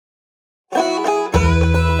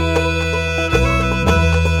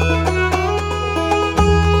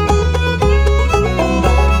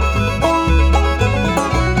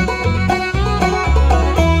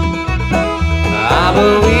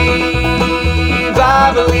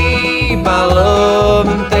I believe my love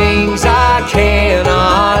in things I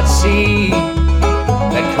cannot see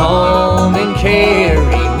that come and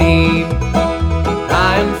carry me.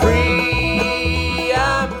 I'm free,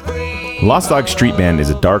 I'm free. Lost Dog Street Band is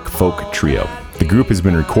a dark folk trio. The group has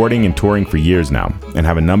been recording and touring for years now and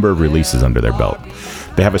have a number of releases under their belt.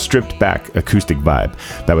 They have a stripped-back acoustic vibe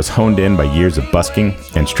that was honed in by years of busking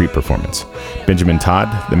and street performance. Benjamin Todd,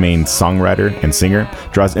 the main songwriter and singer,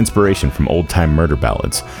 draws inspiration from old-time murder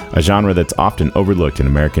ballads, a genre that's often overlooked in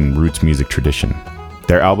American roots music tradition.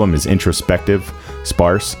 Their album is introspective,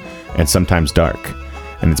 sparse, and sometimes dark,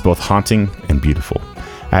 and it's both haunting and beautiful.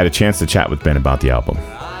 I had a chance to chat with Ben about the album.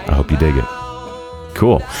 I hope you dig it.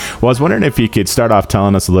 Cool. Well, I was wondering if you could start off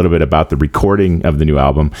telling us a little bit about the recording of the new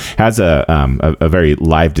album. It has a very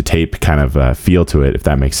live to tape kind of feel to it, if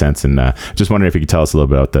that makes sense. And just wondering if you could tell us a little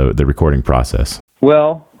bit about the recording process.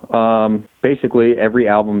 Well, basically every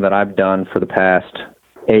album that I've done for the past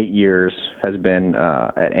 8 years has been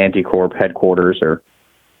at Anticorp headquarters or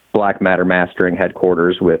Black Matter Mastering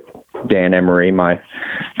headquarters with Dan Emery, my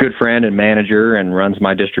good friend and manager, and runs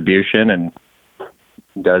my distribution and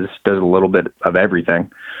does a little bit of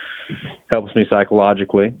everything. Helps me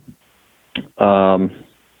psychologically. And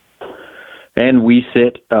we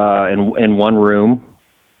sit in one room,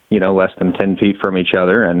 less than 10 feet from each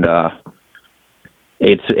other, and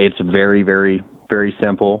it's very, very, very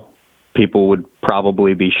simple. People would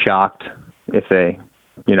probably be shocked if they,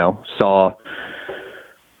 saw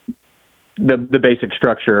the basic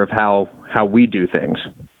structure of how we do things.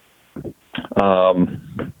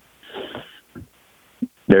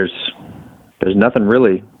 There's nothing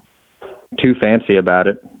really too fancy about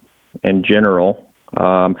it in general.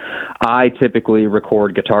 I typically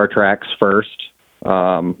record guitar tracks first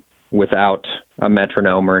without a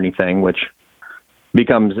metronome or anything, which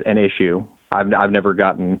becomes an issue. I've never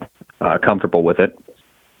gotten comfortable with it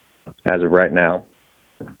as of right now.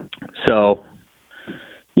 So,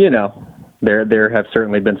 there have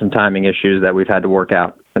certainly been some timing issues that we've had to work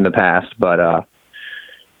out in the past, but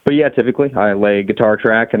yeah, typically I lay a guitar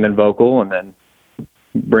track and then vocal and then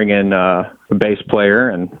bring in a bass player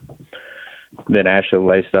and then Ashley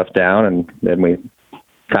lay stuff down and then we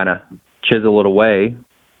kind of chisel it away,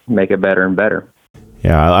 make it better and better.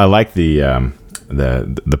 Yeah, I like the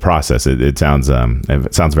process. It sounds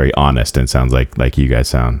very honest and sounds like you guys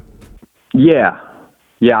sound. Yeah.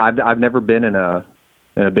 I've never been in a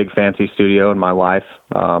big fancy studio in my life.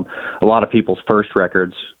 A lot of people's first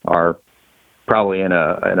records are probably in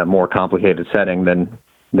a more complicated setting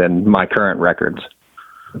than my current records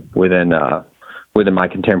within my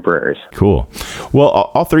contemporaries. Cool. Well,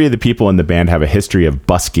 all three of the people in the band have a history of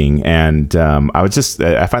busking, and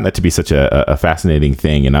I find that to be such a fascinating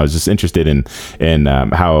thing, and I was just interested in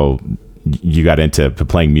how you got into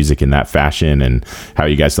playing music in that fashion and how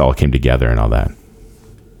you guys all came together and all that.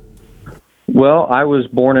 Well, I was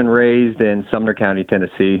born and raised in Sumner County,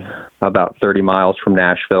 Tennessee, about 30 miles from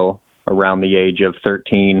Nashville. Around the age of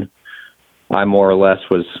 13, I more or less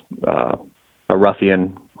was a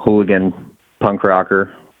ruffian, hooligan, punk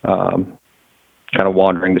rocker, kind of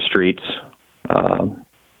wandering the streets of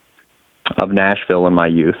Nashville in my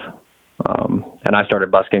youth. And I started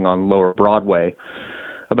busking on Lower Broadway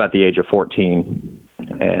about the age of 14.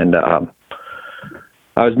 And I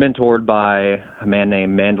was mentored by a man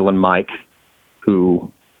named Mandolin Mike,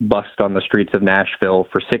 who busked on the streets of Nashville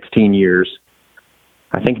for 16 years.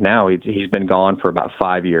 I think now he's been gone for about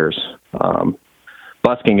 5 years.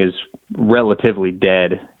 Busking is relatively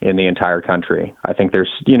dead in the entire country. I think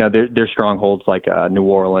there's strongholds like New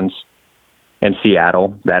Orleans and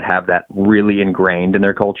Seattle that have that really ingrained in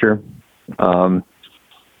their culture. I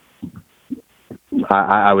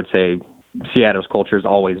would say Seattle's culture has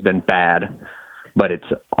always been bad, but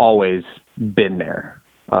it's always been there,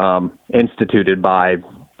 instituted by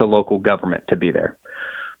the local government to be there,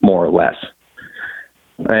 more or less.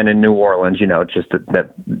 And in New Orleans, it's just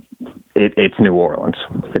that it's New Orleans.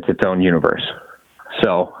 It's its own universe.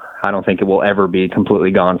 So I don't think it will ever be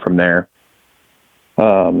completely gone from there.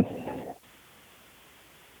 But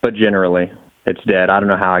generally, it's dead. I don't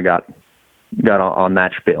know how I got on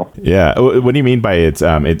that spiel. Yeah. What do you mean by it's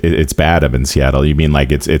bad up in Seattle? You mean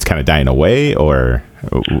like it's kind of dying away, or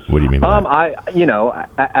what do you mean by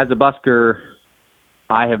that? As a busker,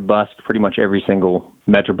 I have busked pretty much every single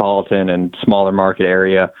metropolitan and smaller market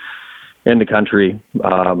area in the country.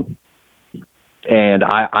 And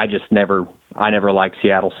I never liked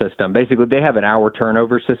Seattle's system. Basically, they have an hour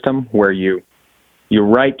turnover system where you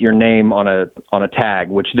write your name on a tag,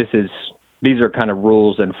 which these are kind of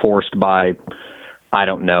rules enforced by, I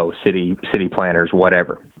don't know, city planners,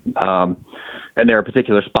 whatever. And there are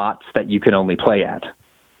particular spots that you can only play at.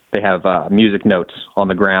 They have music notes on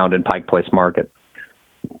the ground in Pike Place Market.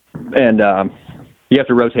 And you have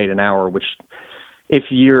to rotate an hour, which if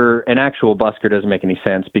you're an actual busker doesn't make any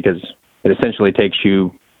sense because it essentially takes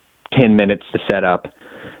you 10 minutes to set up,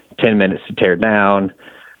 10 minutes to tear down.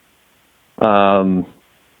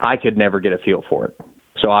 I could never get a feel for it.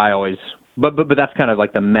 So I always, but that's kind of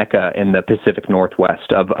like the mecca in the Pacific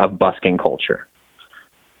Northwest of busking culture,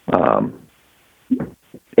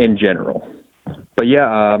 in general. But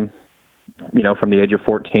yeah, from the age of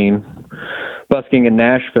 14, busking in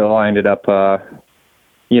Nashville, I ended up,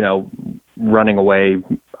 running away,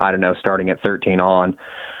 I don't know, starting at 13 on.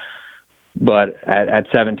 But at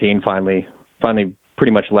 17, finally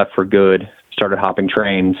pretty much left for good, started hopping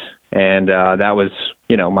trains. And that was,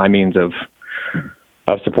 my means of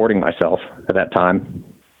supporting myself at that time.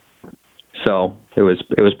 So it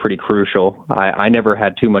was pretty crucial. I never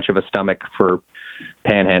had too much of a stomach for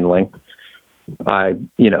panhandling. I,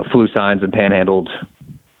 flew signs and panhandled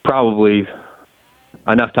probably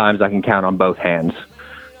enough times I can count on both hands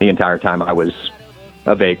the entire time I was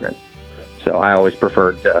a vagrant. So I always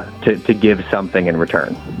preferred to give something in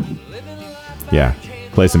return. Yeah,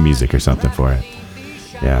 play some music or something for it.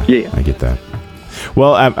 Yeah. I get that.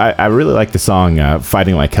 Well, I really like the song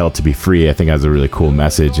Fighting Like Hell to Be Free. I think it has a really cool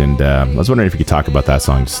message, and I was wondering if you could talk about that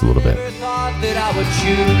song just a little bit.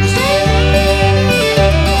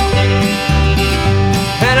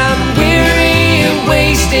 And I'm weary and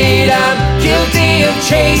wasted, I'm guilty of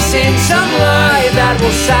chasing some lie that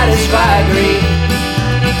will satisfy greed.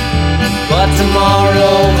 But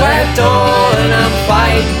tomorrow at dawn, I'm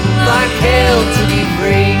fighting like hell to be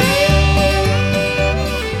free.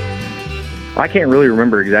 I can't really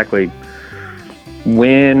remember exactly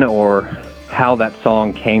when or how that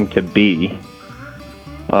song came to be.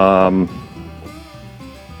 That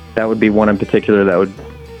would be one in particular that would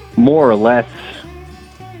more or less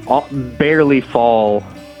barely fall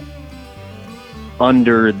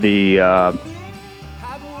under the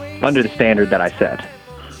standard that I set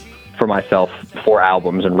for myself for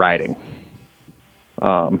albums and writing.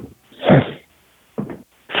 For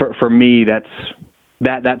me, that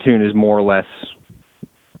tune is more or less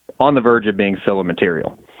on the verge of being filler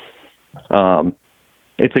material.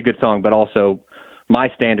 It's a good song, but also my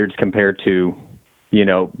standards compared to,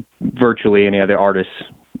 virtually any other artists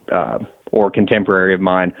or contemporary of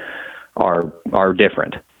mine are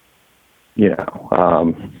different.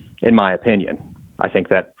 In my opinion, I think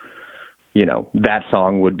that, that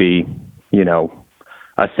song would be,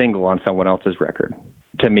 a single on someone else's record.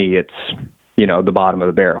 To me, it's, the bottom of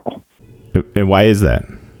the barrel. And why is that?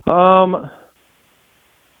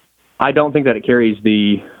 I don't think that it carries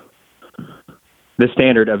the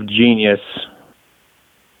standard of genius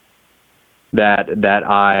that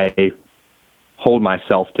I hold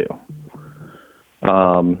myself to.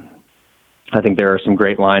 I think there are some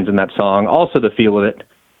great lines in that song. Also, the feel of it.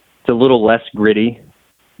 It's a little less gritty.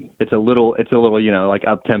 It's a little, like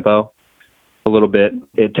up tempo, a little bit.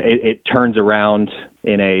 It turns around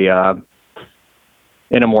in a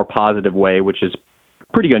more positive way, which is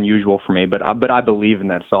pretty unusual for me. But I believe in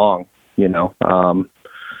that song. I've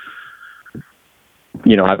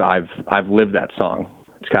lived that song.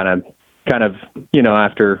 It's kind of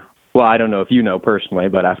after. Well, I don't know if you know personally,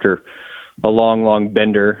 but after a long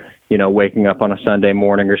bender, waking up on a Sunday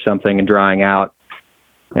morning or something and drying out,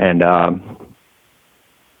 and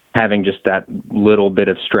having just that little bit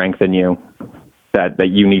of strength in you that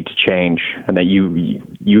you need to change, and that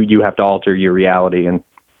you have to alter your reality and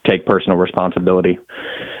take personal responsibility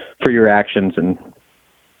for your actions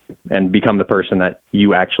and become the person that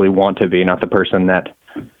you actually want to be, not the person that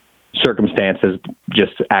circumstances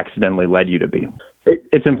just accidentally led you to be.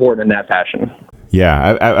 It's important in that fashion.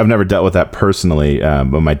 Yeah, I've never dealt with that personally,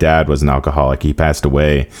 but my dad was an alcoholic. He passed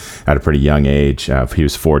away at a pretty young age. He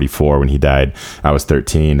was 44 when he died. I was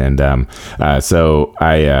 13, and so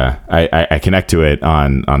I connect to it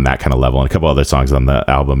on that kind of level, and a couple other songs on the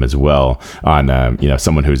album as well. On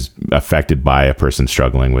someone who's affected by a person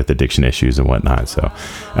struggling with addiction issues and whatnot. So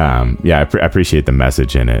I appreciate the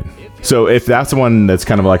message in it. So if that's the one that's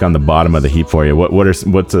kind of like on the bottom of the heap for you,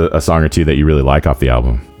 what's a song or two that you really like off the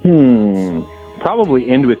album? Probably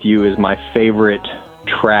End With You is my favorite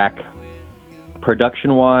track,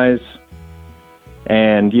 production-wise.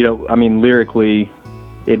 And, lyrically,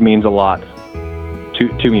 it means a lot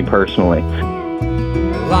to me personally.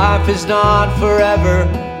 Life is not forever,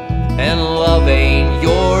 and love ain't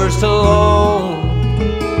yours to loan.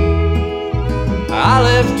 I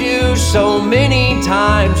left you so many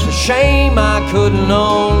times, for shame I couldn't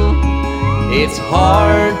own. It's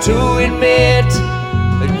hard to admit,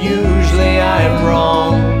 but usually I am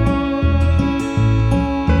wrong.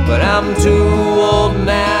 I'm too old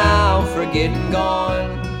now for getting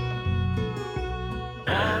gone.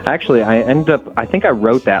 Actually, I think I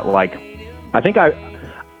wrote that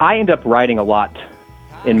I end up writing a lot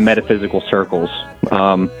in metaphysical circles.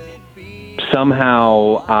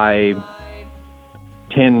 Somehow I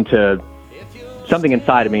tend to, something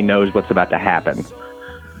inside of me knows what's about to happen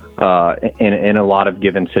in a lot of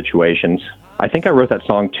given situations. I think I wrote that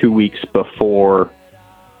song 2 weeks before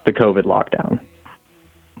the COVID lockdown.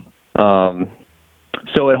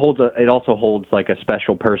 So it also holds like a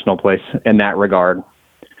special personal place in that regard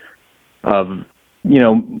of,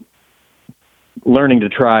 learning to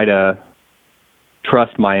try to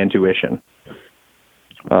trust my intuition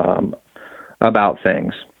about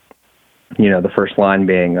things. The first line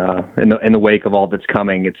being, in the wake of all that's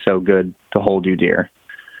coming, it's so good to hold you dear.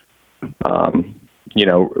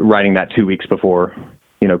 Writing that 2 weeks before,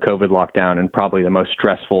 COVID lockdown, and probably the most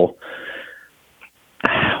stressful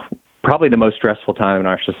time in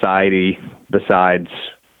our society besides,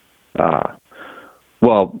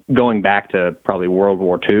 going back to probably World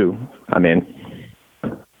War II.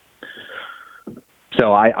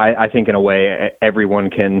 So I think in a way everyone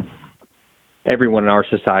in our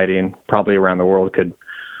society and probably around the world could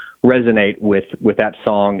resonate with that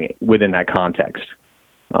song within that context.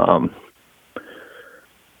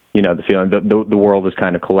 The feeling that the world is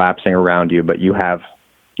kind of collapsing around you, but you have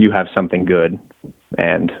something good,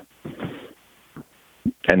 and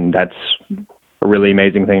that's a really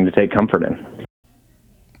amazing thing to take comfort in.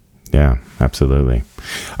 Yeah, absolutely.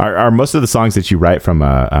 Are most of the songs that you write from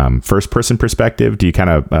a first-person perspective? Do you kind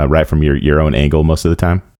of write from your own angle most of the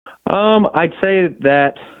time? I'd say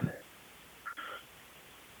that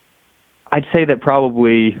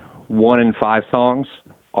probably 1 in 5 songs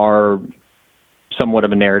are somewhat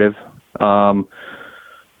of a narrative.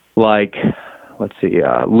 Let's see,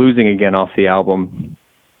 Losing Again off the album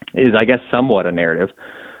is, I guess, somewhat a narrative.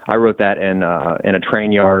 I wrote that in a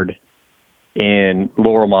train yard in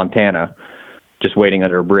Laurel, Montana, just waiting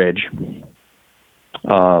under a bridge.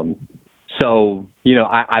 So,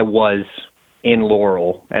 I was in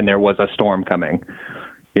Laurel and there was a storm coming,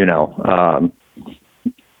 at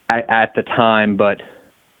the time,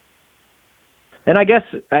 and I guess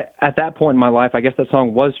at that point in my life, I guess that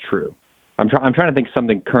song was true. I'm trying to think of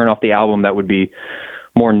something current off the album that would be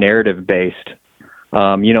more narrative based.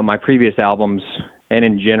 My previous albums, and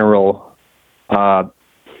in general,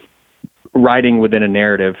 writing within a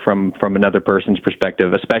narrative from another person's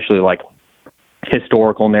perspective, especially like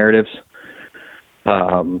historical narratives,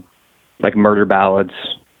 like murder ballads,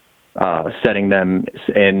 setting them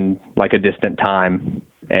in like a distant time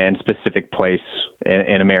and specific place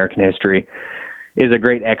in American history, is a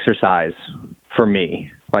great exercise for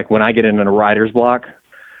me. Like when I get into a writer's block,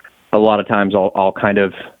 a lot of times I'll kind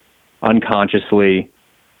of unconsciously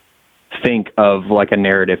think of like a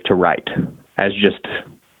narrative to write as just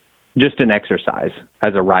an exercise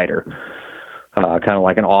as a writer, kind of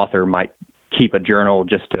like an author might keep a journal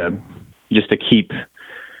just to keep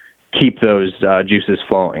those juices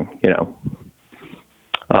flowing,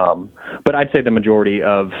 But I'd say the majority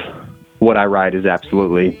of what I write is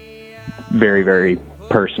absolutely very, very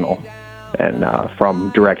personal and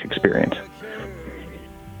from direct experience.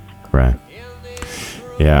 Right.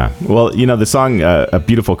 Yeah. Well, the song "A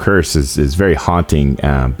Beautiful Curse" is very haunting,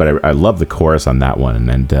 but I love the chorus on that one,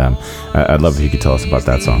 and I'd love if you could tell us about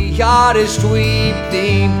that song. He ought to sweep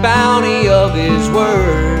the bounty of his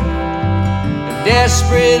word and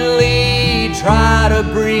desperately try to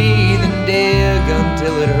breathe and dig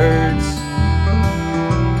until it hurts.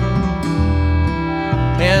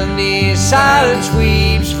 And the silence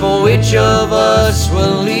weeps, for which of us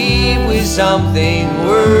will leave with something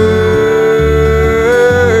worse?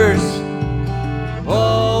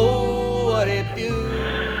 Oh, what if you...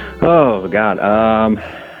 Oh, God.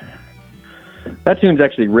 That tune's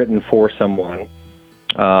actually written for someone.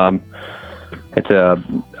 It's a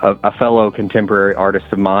fellow contemporary artist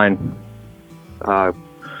of mine.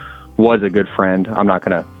 Was a good friend. I'm not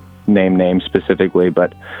going to name names specifically,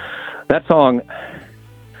 but that song's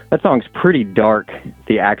pretty dark,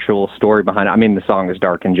 the actual story behind it. I mean, the song is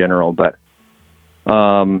dark in general, but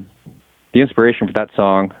the inspiration for that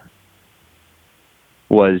song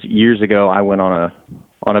was years ago. I went on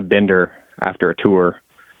a bender after a tour,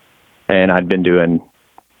 and I'd been done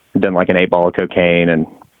like an 8 ball of cocaine and,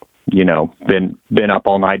 been up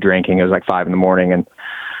all night drinking. It was like 5 a.m, and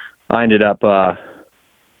I ended up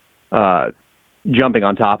jumping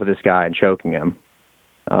on top of this guy and choking him.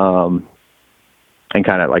 And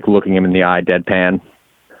kind of like looking him in the eye, deadpan,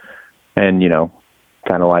 and,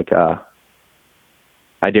 kind of like, I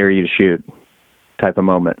dare you to shoot type of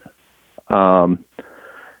moment.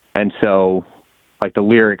 And so, like, the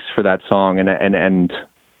lyrics for that song and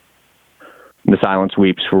the silence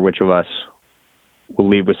weeps for which of us will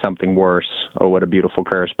leave with something worse. Oh, what a beautiful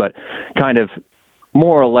curse. But kind of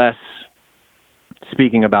more or less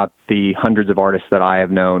speaking about the hundreds of artists that I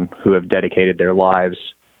have known who have dedicated their lives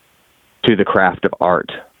to the craft of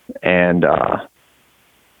art and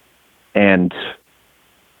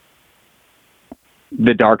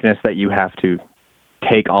the darkness that you have to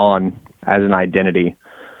take on as an identity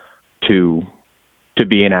to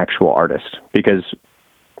be an actual artist. Because,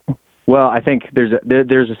 well, I think there's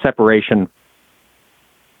a separation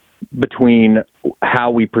between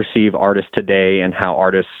how we perceive artists today and how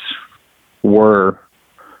artists were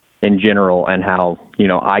in general, and how, you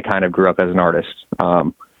know, I kind of grew up as an artist.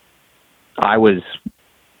 I was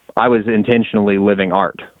intentionally living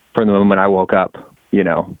art from the moment I woke up, you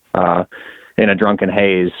know, in a drunken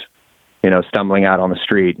haze, you know, stumbling out on the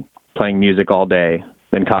street, playing music all day,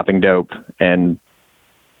 then copping dope and,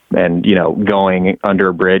 you know, going under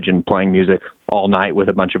a bridge and playing music all night with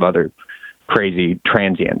a bunch of other crazy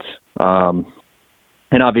transients. And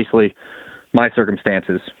obviously my circumstance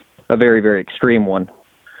is a very, very extreme one,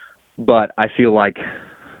 but I feel like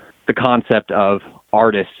the concept of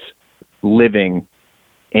artists living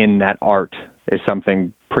in that art is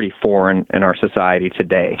something pretty foreign in our society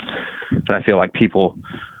today. And I feel like people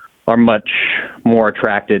are much more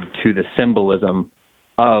attracted to the symbolism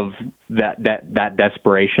of that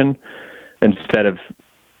desperation instead of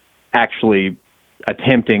actually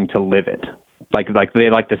attempting to live it. Like they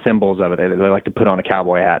like the symbols of it. They like to put on a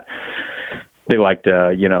cowboy hat. They like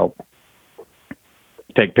to, you know,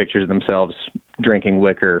 take pictures of themselves drinking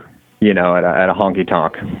liquor, you know, at a honky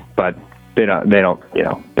tonk, but they don't, you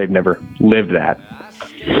know, they've never lived that.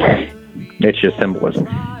 It's just symbolism.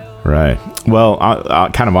 Right. Well,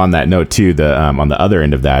 kind of on that note too, on the other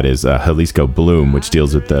end of that is Jalisco Bloom, which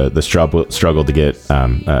deals with the struggle to get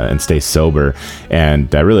and stay sober.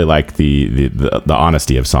 And I really like the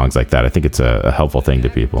honesty of songs like that. I think it's a helpful thing to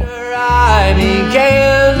people. I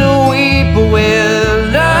began to weep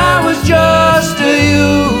when I was just a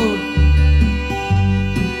youth.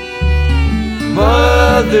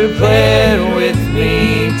 Mother pled with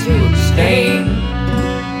me to abstain.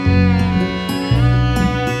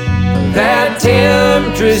 That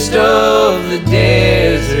temptress of the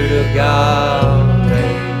desert of God.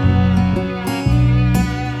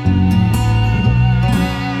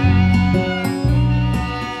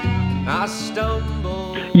 I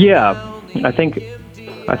stumble. Yeah, I think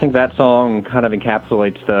that song kind of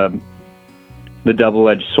encapsulates the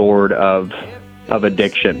double-edged sword of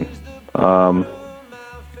addiction.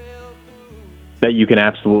 That you can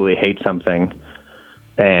absolutely hate something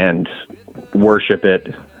and worship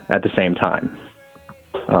it at the same time.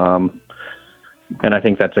 And I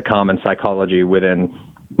think that's a common psychology within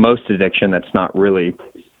most addiction that's not really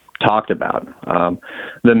talked about.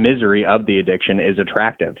 The misery of the addiction is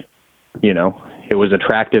attractive. You know, it was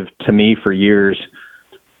attractive to me for years,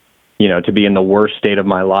 you know, to be in the worst state of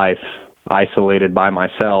my life, isolated by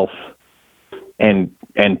myself, and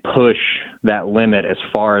push that limit as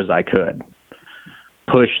far as I could.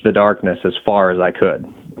 Push the darkness as far as I could.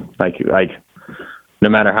 Like no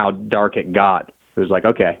matter how dark it got, it was like,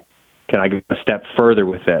 okay, can I go a step further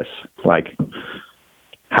with this? Like,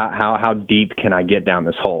 how deep can I get down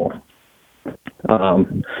this hole?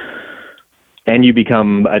 And you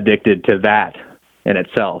become addicted to that in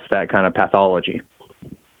itself, that kind of pathology.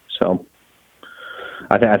 So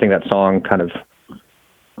I think that song kind of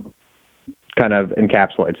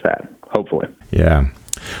encapsulates that, hopefully. Yeah.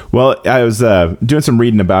 Well, I was doing some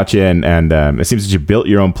reading about you, and it seems that you built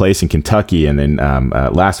your own place in Kentucky, and then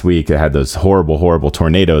last week I had those horrible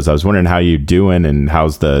tornadoes. I was wondering how you're doing, and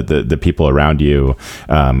how's the people around you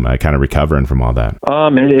kind of recovering from all that?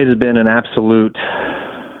 It has been an absolute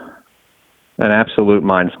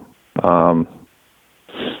mind.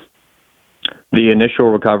 The initial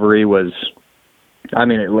recovery was, I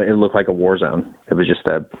mean, it looked like a war zone. It was just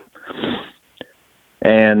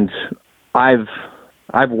and I've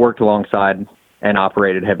worked alongside and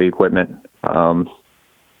operated heavy equipment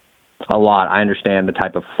a lot. I understand the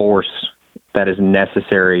type of force that is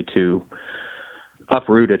necessary to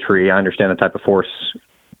uproot a tree. I understand the type of force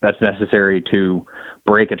that's necessary to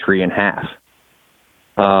break a tree in half.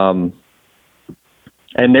 And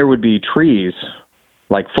there would be trees,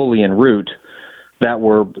 like fully in root, that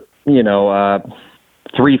were,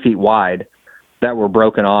 3 feet wide, that were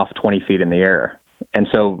broken off 20 feet in the air. And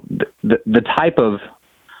so the type of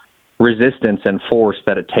resistance and force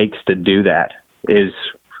that it takes to do that is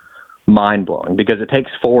mind-blowing, because it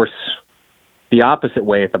takes force the opposite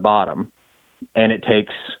way at the bottom, and it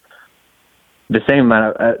takes the same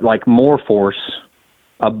amount of, like more force,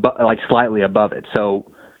 like slightly above it.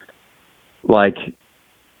 So like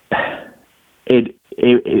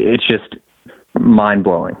it's just mind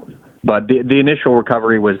blowing. But the initial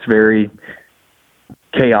recovery was very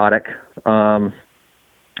chaotic. I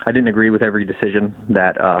didn't agree with every decision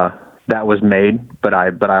that was made, but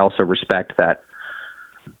I also respect that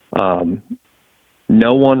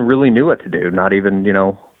no one really knew what to do. Not even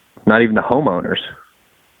the homeowners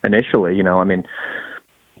initially. I mean,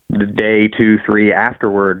 the day 2, 3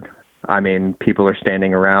 afterward, I mean, people are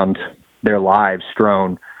standing around, their lives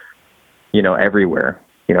strewn, everywhere.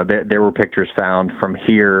 There were pictures found from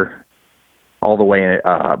here all the way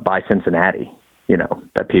by Cincinnati,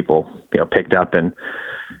 that people, picked up and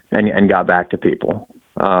got back to people.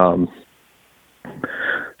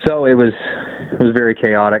 So it was very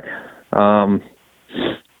chaotic.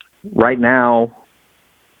 Right now,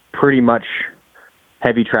 pretty much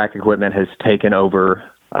heavy track equipment has taken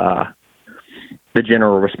over the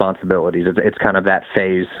general responsibilities. It's kind of that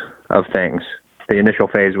phase of things. The initial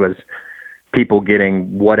phase was people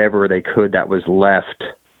getting whatever they could that was left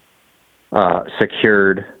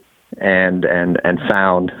secured and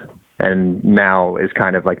found, and now is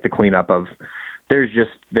kind of like the cleanup of there's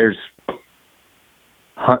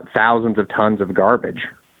thousands of tons of garbage,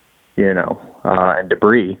 and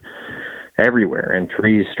debris everywhere, and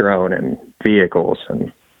trees strewn, and vehicles,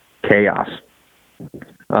 and chaos.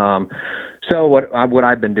 So what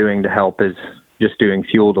I've been doing to help is just doing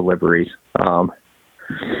fuel deliveries. I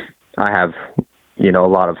have, a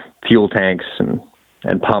lot of fuel tanks and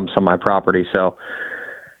pumps on my property, so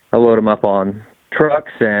I load them up on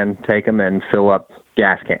trucks and take them and fill up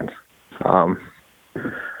gas cans.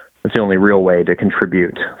 It's the only real way to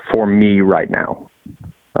contribute for me right now.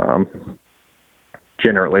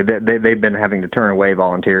 Generally, they've been having to turn away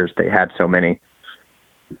volunteers. They had so many.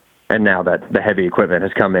 And now that the heavy equipment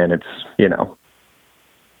has come in, it's,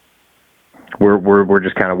 we're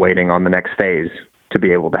just kind of waiting on the next phase to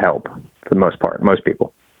be able to help for the most part, most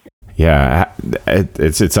people. Yeah,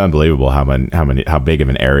 it's unbelievable how big of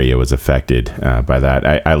an area was affected by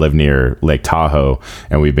that. I live near Lake Tahoe,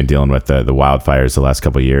 and we've been dealing with the wildfires the last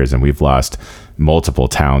couple of years, and we've lost multiple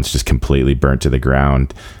towns just completely burnt to the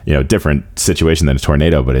ground. Different situation than a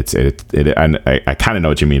tornado, but I kind of know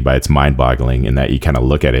what you mean by it's mind-boggling in that you kind of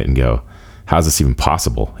look at it and go, how's this even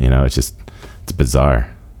possible? It's bizarre.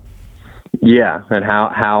 Yeah, and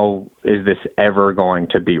how is this ever going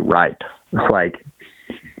to be right? Like,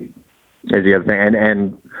 is the other thing,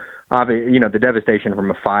 and obviously, the devastation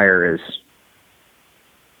from a fire is,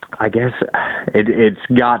 I guess, it's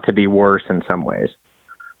got to be worse in some ways.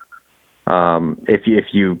 If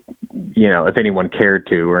anyone cared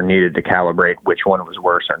to or needed to calibrate which one was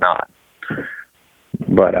worse or not,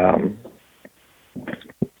 but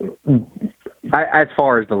as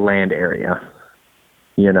far as the land area,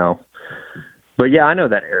 but yeah, I know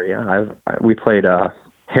that area. We played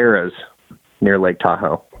Harrah's near Lake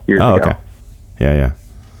Tahoe years ago. Okay. Yeah.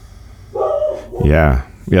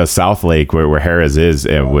 South Lake, where Harrah's is,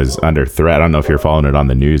 it was under threat. I don't know if you're following it on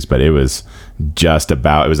the news, but it was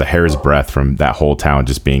it was a hair's breadth from that whole town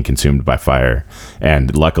just being consumed by fire.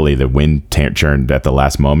 And luckily the wind turned at the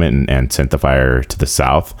last moment and sent the fire to the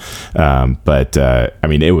south. But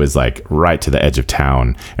it was like right to the edge of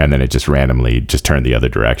town, and then it just randomly just turned the other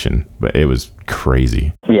direction. But it was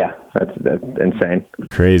crazy. Yeah, that's insane.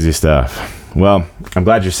 Crazy stuff. Well, I'm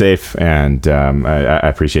glad you're safe, and I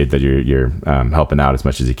appreciate that you're helping out as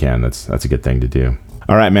much as you can. That's a good thing to do.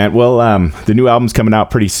 All right, man. Well, the new album's coming out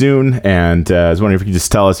pretty soon, and I was wondering if you could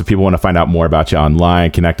just tell us if people want to find out more about you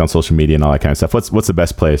online, connect on social media, and all that kind of stuff. What's the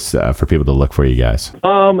best place for people to look for you guys?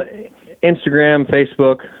 Instagram,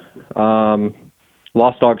 Facebook,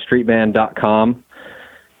 lostdogstreetband.com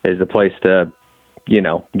is the place to,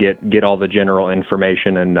 get all the general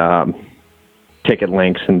information and ticket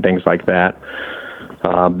links and things like that.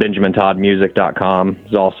 BenjaminToddMusic.com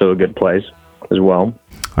is also a good place as well.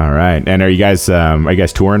 All right. And are you guys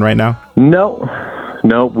touring right now? No.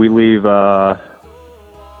 We leave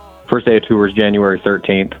first day of tour is January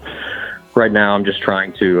 13th. Right now, I'm just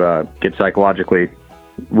trying to get psychologically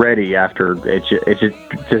ready after it's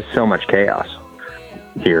just so much chaos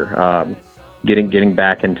here. Getting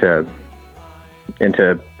back into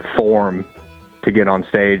form to get on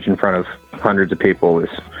stage in front of hundreds of people is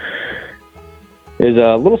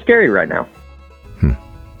a little scary right now.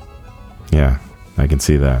 Yeah, I can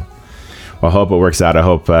see that. Well, I hope it works out. I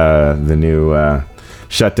hope the new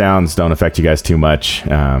shutdowns don't affect you guys too much,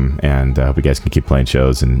 and I hope you guys can keep playing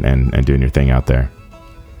shows and doing your thing out there.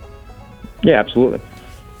 Yeah, absolutely.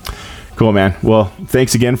 Cool, man. Well,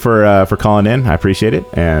 thanks again for calling in. I appreciate it.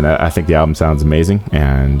 And I think the album sounds amazing.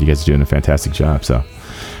 And you guys are doing a fantastic job. So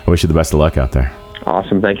I wish you the best of luck out there.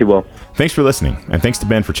 Awesome. Thank you, Will. Thanks for listening. And thanks to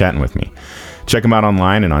Ben for chatting with me. Check them out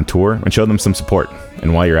online and on tour and show them some support.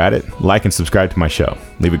 And while you're at it, like and subscribe to my show.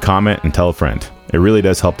 Leave a comment and tell a friend. It really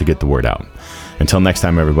does help to get the word out. Until next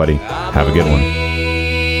time, everybody, have a good one.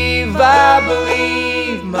 I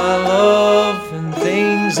believe my love in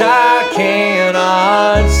things I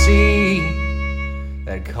cannot see,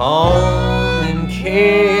 that calm and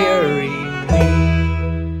care